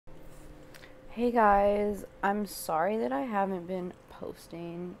Hey guys, I'm sorry that I haven't been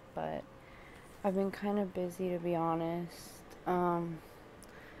posting, but I've been kind of busy to be honest.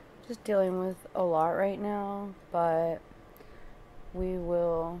 Just dealing with a lot right now, but we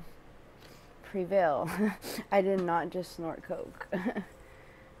will prevail. I did not just snort coke.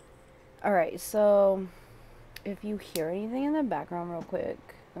 Alright, so if you hear anything in the background, real quick,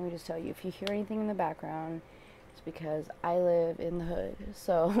 let me just tell you, if you hear anything in the background, it's because I live in the hood.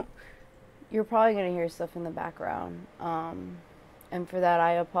 So you're probably going to hear stuff in the background. And for that,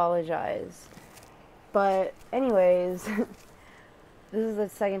 I apologize. But, anyways, this is the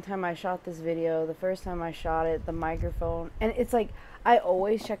second time I shot this video. The first time I shot it, the microphone, and it's like, I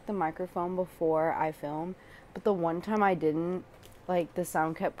always check the microphone before I film, but the one time I didn't, like, the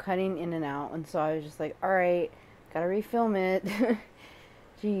sound kept cutting in and out, and so I was just like, alright, gotta refilm it.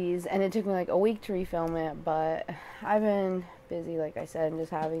 Jeez, and it took me like a week to refilm it, but I've been busy, like I said, and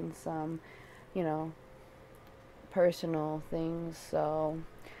just having some, you know, personal things, so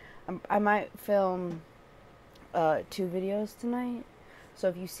I might film 2 videos tonight. So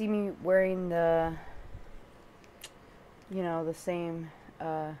if you see me wearing the, the same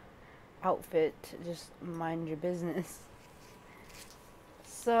outfit, just mind your business.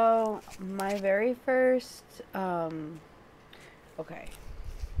 So my very first, okay,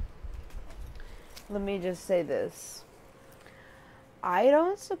 let me just say this. I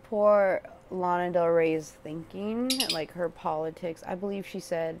don't support Lana Del Rey's thinking, like her politics. I believe she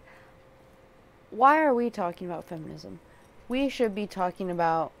said, why are we talking about feminism? We should be talking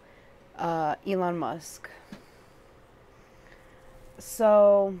about Elon Musk.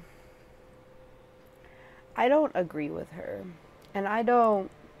 So, I don't agree with her. And I don't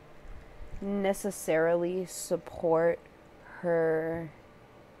necessarily support her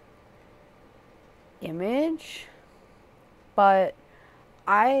image. But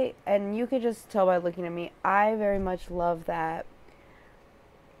and you could just tell by looking at me, I very much love that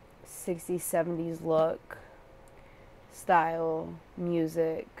 60s, 70s look, style,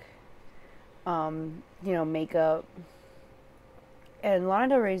 music, makeup. And Lana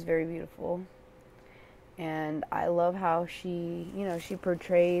Del Rey is very beautiful. And I love how she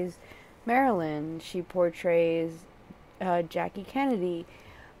portrays Marilyn. She portrays Jackie Kennedy.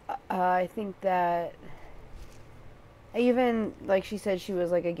 I think that even, like she said, she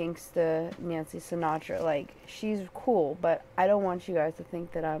was like a gangsta Nancy Sinatra. Like, she's cool, but I don't want you guys to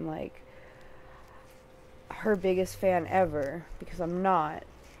think that I'm like her biggest fan ever, because I'm not.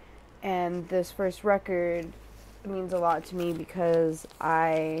 And this first record means a lot to me because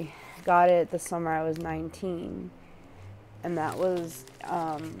I got it the summer I was 19. And that was,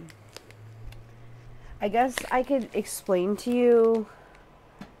 I guess I could explain to you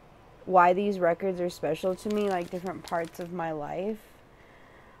why these records are special to me, like different parts of my life.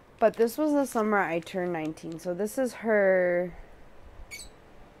 But this was the summer I turned 19, so this is her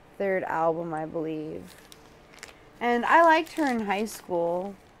third album, I believe. And I liked her in high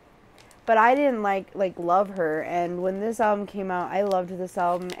school, but I didn't love her. And when this album came out, I loved this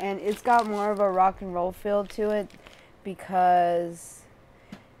album, and it's got more of a rock and roll feel to it because,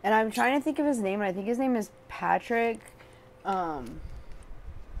 and I'm trying to think of his name, and I think his name is Patrick.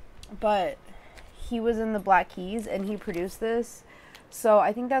 But he was in the Black Keys and he produced this. So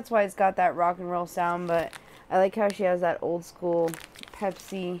I think that's why it's got that rock and roll sound. But I like how she has that old school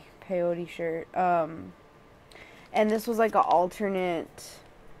Pepsi peyote shirt. And this was like an alternate,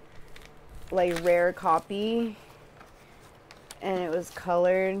 like, rare copy. And it was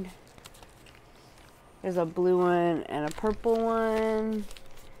colored. There's a blue one and a purple one.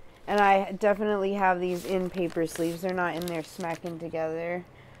 And I definitely have these in paper sleeves. They're not in there smacking together.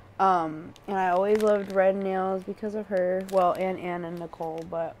 And I always loved Red Nails because of her. Well, and Anna Nicole,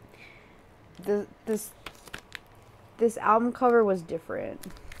 but this album cover was different,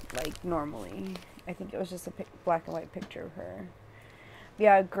 like normally. I think it was just a black and white picture of her.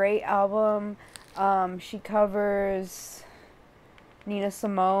 Yeah, great album. She covers Nina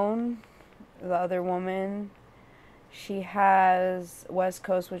Simone, the other woman. She has West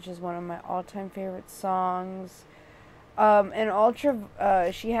Coast, which is one of my all-time favorite songs. And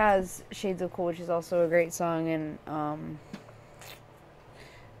Ultra, she has Shades of Cool, which is also a great song, and,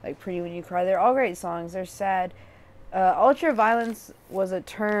 like Pretty When You Cry. They're all great songs. They're sad. Ultraviolence was a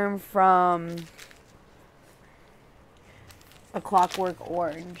term from A Clockwork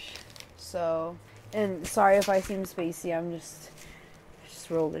Orange. So, and sorry if I seem spacey, I'm just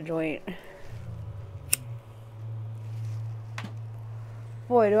rolled a joint.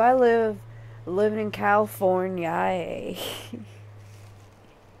 Boy, do I living in California.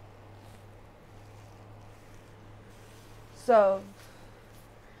 So,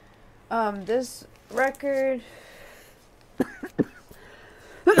 This record.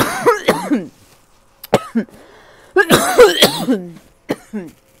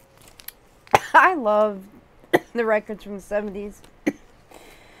 I love the records from the 70s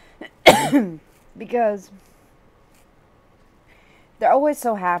because they're always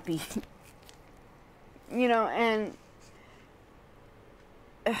so happy. You know, and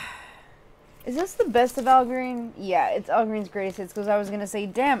is this the best of Al Green? Yeah, it's Al Green's greatest hits, because I was going to say,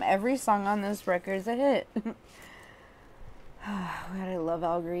 damn, every song on this record is a hit. God, I love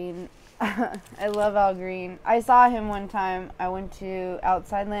Al Green. I love Al Green. I saw him one time. I went to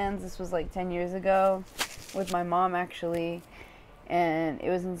Outside Lands. This was like 10 years ago with my mom, actually. And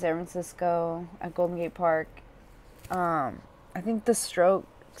it was in San Francisco at Golden Gate Park. I think The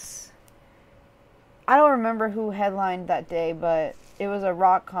Strokes. I don't remember who headlined that day, but it was a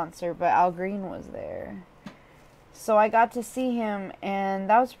rock concert, but Al Green was there. So I got to see him, and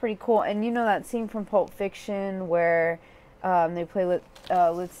that was pretty cool. And you know that scene from Pulp Fiction where they play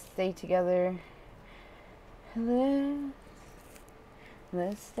Let's Stay Together.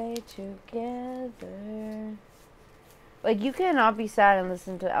 Let's stay together. Like, you cannot be sad and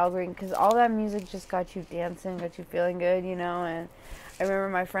listen to Al Green, because all that music just got you dancing, got you feeling good, you know. And I remember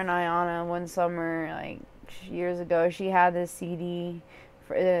my friend Ayana one summer, like years ago, she had this CD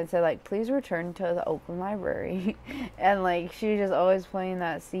and it said, like, please return to the Oakland Library. And like, she was just always playing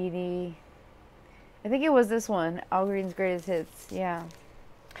that CD. I think it was this one, Al Green's Greatest Hits. Yeah.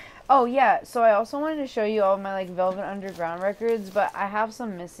 Oh yeah, so I also wanted to show you all of my like Velvet Underground records, but I have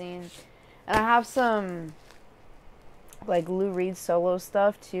some missing, and I have some like Lou Reed solo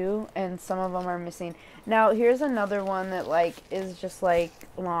stuff too, and some of them are missing. Now here's another one that like is just like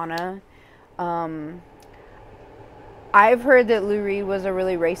Lana. I've heard that Lou Reed was a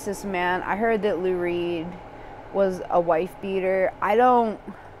really racist man. I heard that Lou Reed was a wife beater. I don't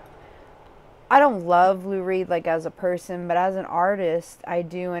love Lou Reed like as a person, but as an artist I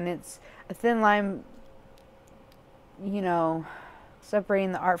do, and it's a thin line, you know,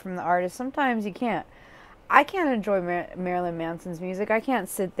 separating the art from the artist. Sometimes you can't. I can't enjoy Marilyn Manson's music. I can't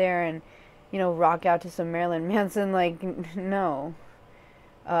sit there and, you know, rock out to some Marilyn Manson. Like, no.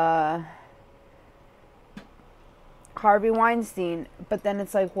 Harvey Weinstein. But then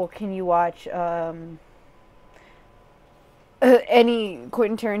it's like, well, can you watch any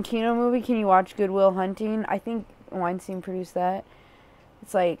Quentin Tarantino movie? Can you watch Good Will Hunting? I think Weinstein produced that.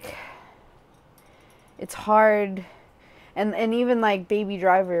 It's like, it's hard. And even like Baby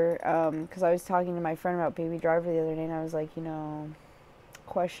Driver, because I was talking to my friend about Baby Driver the other day, and I was like, you know,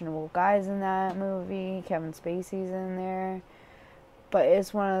 questionable guys in that movie. Kevin Spacey's in there, but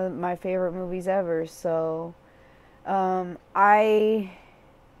it's one of my favorite movies ever. So, if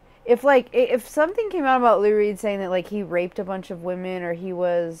something came out about Lou Reed saying that like he raped a bunch of women, or he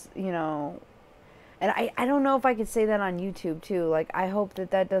was, you know. And I don't know if I could say that on YouTube, too. Like, I hope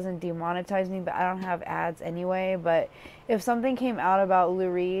that doesn't demonetize me, but I don't have ads anyway. But if something came out about Lou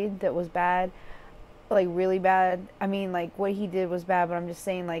Reed that was bad, like, really bad, I mean, like, what he did was bad, but I'm just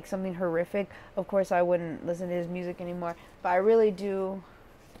saying, like, something horrific, of course I wouldn't listen to his music anymore. But I really do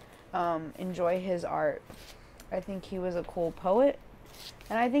enjoy his art. I think he was a cool poet,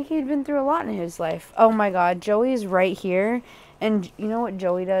 and I think he'd been through a lot in his life. Oh, my God, Joey's right here. And you know what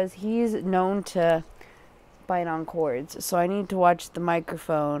Joey does? He's known to bite on cords. So I need to watch the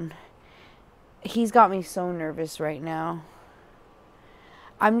microphone. He's got me so nervous right now.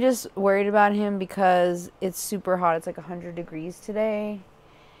 I'm just worried about him because it's super hot. It's like 100 degrees today.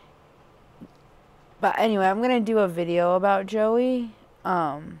 But anyway, I'm going to do a video about Joey.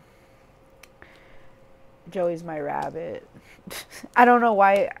 Joey's my rabbit. I don't know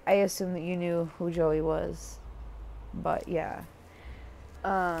why I assumed that you knew who Joey was. But yeah.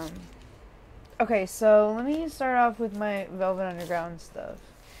 Okay, so let me start off with my Velvet Underground stuff.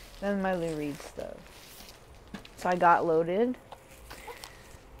 Then my Lou Reed stuff. So I Got Loaded.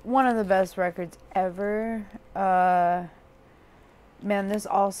 One of the best records ever. Man, this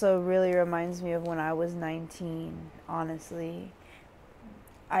also really reminds me of when I was 19, honestly.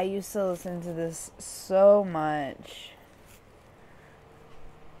 I used to listen to this so much.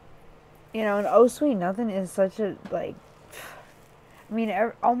 You know, and Oh Sweet Nothing is such a, like, I mean,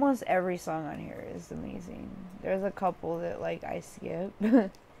 almost every song on here is amazing. There's a couple that, like, I skip.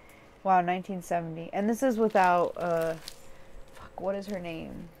 Wow, 1970. And this is without, what is her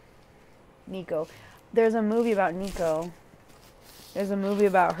name? Nico. There's a movie about Nico. There's a movie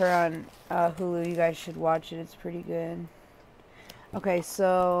about her on Hulu. You guys should watch it. It's pretty good. Okay,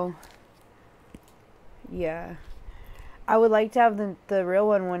 so, yeah. I would like to have the real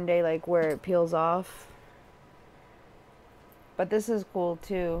one day, like, where it peels off. But this is cool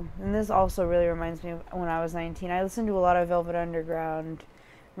too. And this also really reminds me of when I was 19. I listened to a lot of Velvet Underground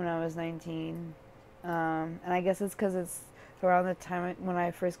when I was 19. And I guess it's because it's around the time when I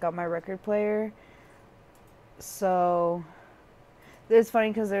first got my record player. So it's funny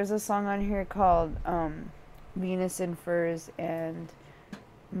because there's a song on here called Venus in Furs, and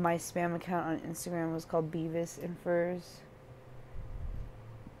my spam account on Instagram was called Beavis in Furs.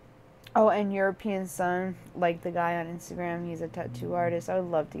 Oh, and European Sun, like the guy on Instagram, he's a tattoo artist. I would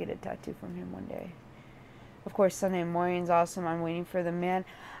love to get a tattoo from him one day. Of course, Sunday Morning's awesome. I'm waiting for the man.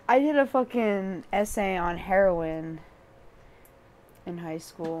 I did a fucking essay on heroin in high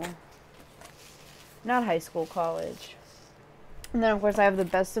school. Not high school, college. And then, of course, I have the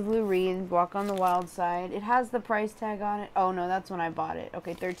Best of Lou Reed, Walk on the Wild Side. It has the price tag on it. Oh, no, that's when I bought it.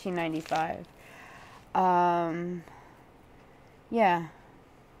 Okay, $13.95. Yeah.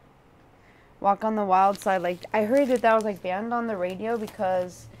 Walk on the Wild Side. Like, I heard that was, like, banned on the radio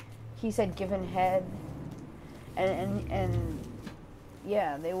because he said given head. And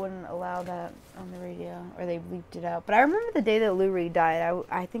yeah, they wouldn't allow that on the radio, or they bleeped it out. But I remember the day that Lou Reed died.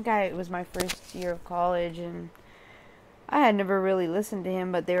 I think it was my first year of college, and I had never really listened to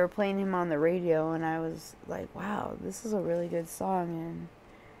him, but they were playing him on the radio, and I was like, wow, this is a really good song.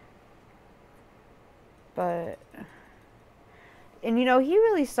 And you know, he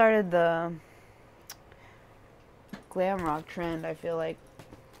really started the glam rock trend, I feel like.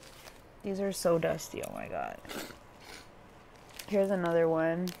 These are so dusty, oh my god. Here's another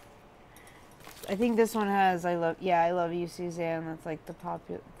one. I think this one has I Love You, Suzanne. That's like the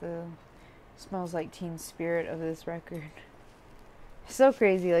Smells Like Teen Spirit of this record. So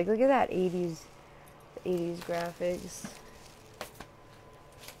crazy. Like, look at that 80s graphics.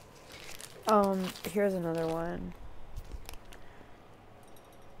 Here's another one.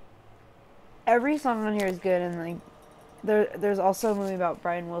 Every song on here is good, and like there's also a movie about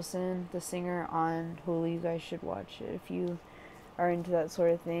Brian Wilson, the singer, on Hulu. You guys should watch it if you are into that sort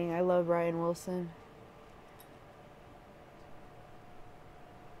of thing. I love Brian Wilson.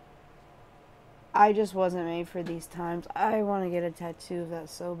 I just wasn't made for these times. I want to get a tattoo of that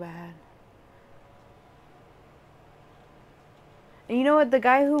so bad. And you know what? The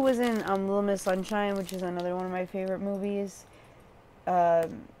guy who was in Little Miss Sunshine, which is another one of my favorite movies,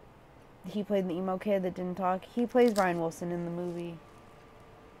 he played the emo kid that didn't talk. He plays Brian Wilson in the movie.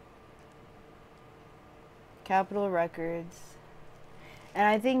 Capitol Records. And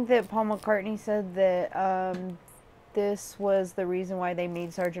I think that Paul McCartney said that this was the reason why they made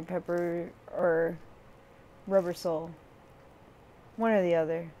Sgt. Pepper or Rubber Soul. One or the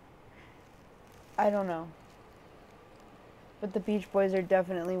other. I don't know. But the Beach Boys are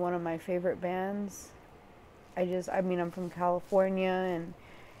definitely one of my favorite bands. I'm from California, and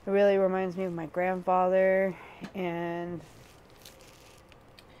it really reminds me of my grandfather, and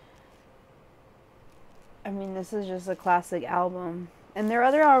I mean, this is just a classic album. And their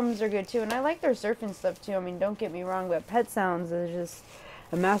other albums are good too, and I like their surfing stuff too. I mean, don't get me wrong, but Pet Sounds is just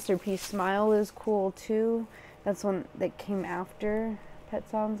a masterpiece. Smile is cool too. That's one that came after Pet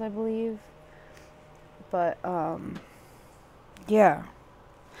Sounds, I believe. But yeah.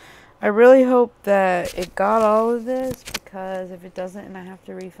 I really hope that it got all of this, because if it doesn't and I have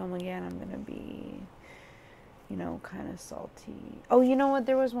to refilm again, I'm gonna be, you know, kind of salty. Oh, you know what?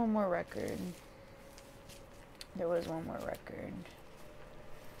 There was one more record.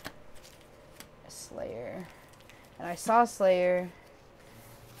 Slayer. And I saw Slayer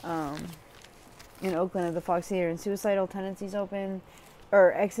in Oakland at the Fox Theater, and Suicidal Tendencies opened,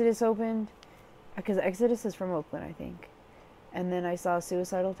 or Exodus opened, because Exodus is from Oakland, I think. And then I saw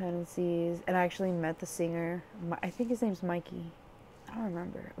Suicidal Tendencies, and I actually met the singer. I think his name's Mikey. I don't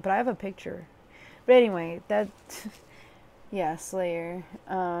remember, but I have a picture. But anyway, yeah, Slayer.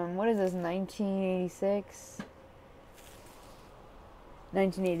 What is this, 1986?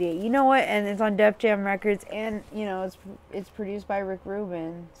 1988. You know what? And it's on Def Jam Records, and you know it's produced by Rick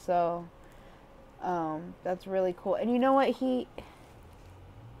Rubin. So that's really cool. And you know what?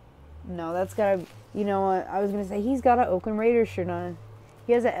 That's gotta. You know what? I was gonna say he's got an Oakland Raiders shirt on.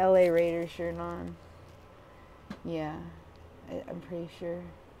 He has an LA Raiders shirt on. Yeah, I'm pretty sure.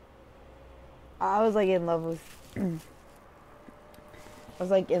 I was like in love with. I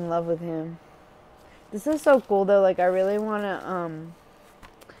was like in love with him. This is so cool though. Like, I really wanna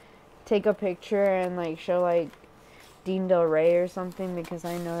take a picture and like show like Dean Del Rey or something, because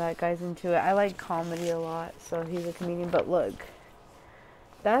I know that guy's into it. I like comedy a lot, so he's a comedian. But look,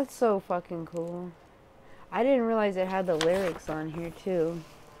 that's so fucking cool. I didn't realize it had the lyrics on here too.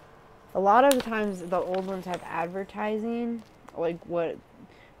 A lot of times the old ones have advertising, like what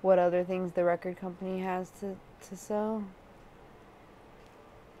other things the record company has to sell.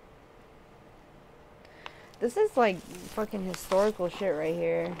 This is like fucking historical shit right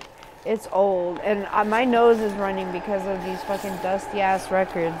here. It's old, and my nose is running because of these fucking dusty ass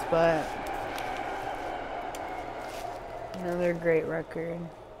records, but another great record.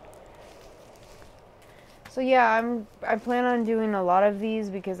 So yeah, I plan on doing a lot of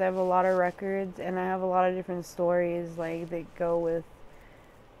these because I have a lot of records and I have a lot of different stories like that go with,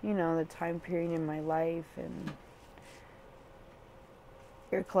 you know, the time period in my life, and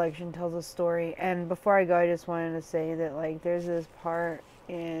your collection tells a story. And before I go, I just wanted to say that like there's this part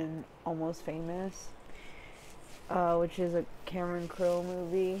in Almost Famous, which is a Cameron Crowe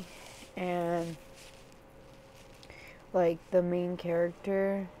movie, and like the main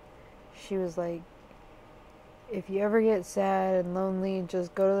character, she was like, if you ever get sad and lonely,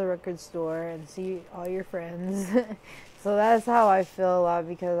 just go to the record store and see all your friends. So that's how I feel a lot,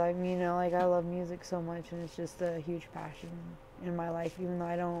 because I'm, you know, like I love music so much, and it's just a huge passion in my life, even though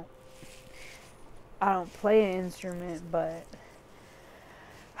I don't play an instrument, but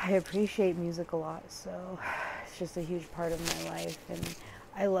I appreciate music a lot. So it's just a huge part of my life, and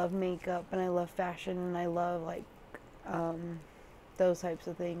I love makeup and I love fashion and I love like those types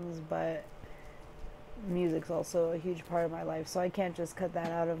of things, but music's also a huge part of my life, so I can't just cut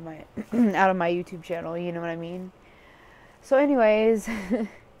that out of my out of my YouTube channel, you know what I mean? So anyways,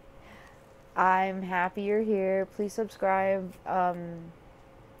 I'm happy you're here. Please subscribe.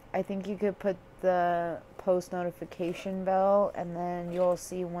 I think you could put the post notification bell, and then you'll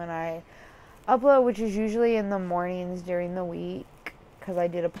see when I upload, which is usually in the mornings during the week, because I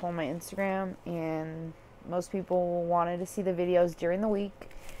did a poll on my Instagram and most people wanted to see the videos during the week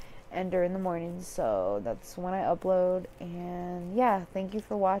and during the mornings, so that's when I upload. And yeah, thank you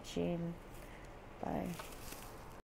for watching. Bye.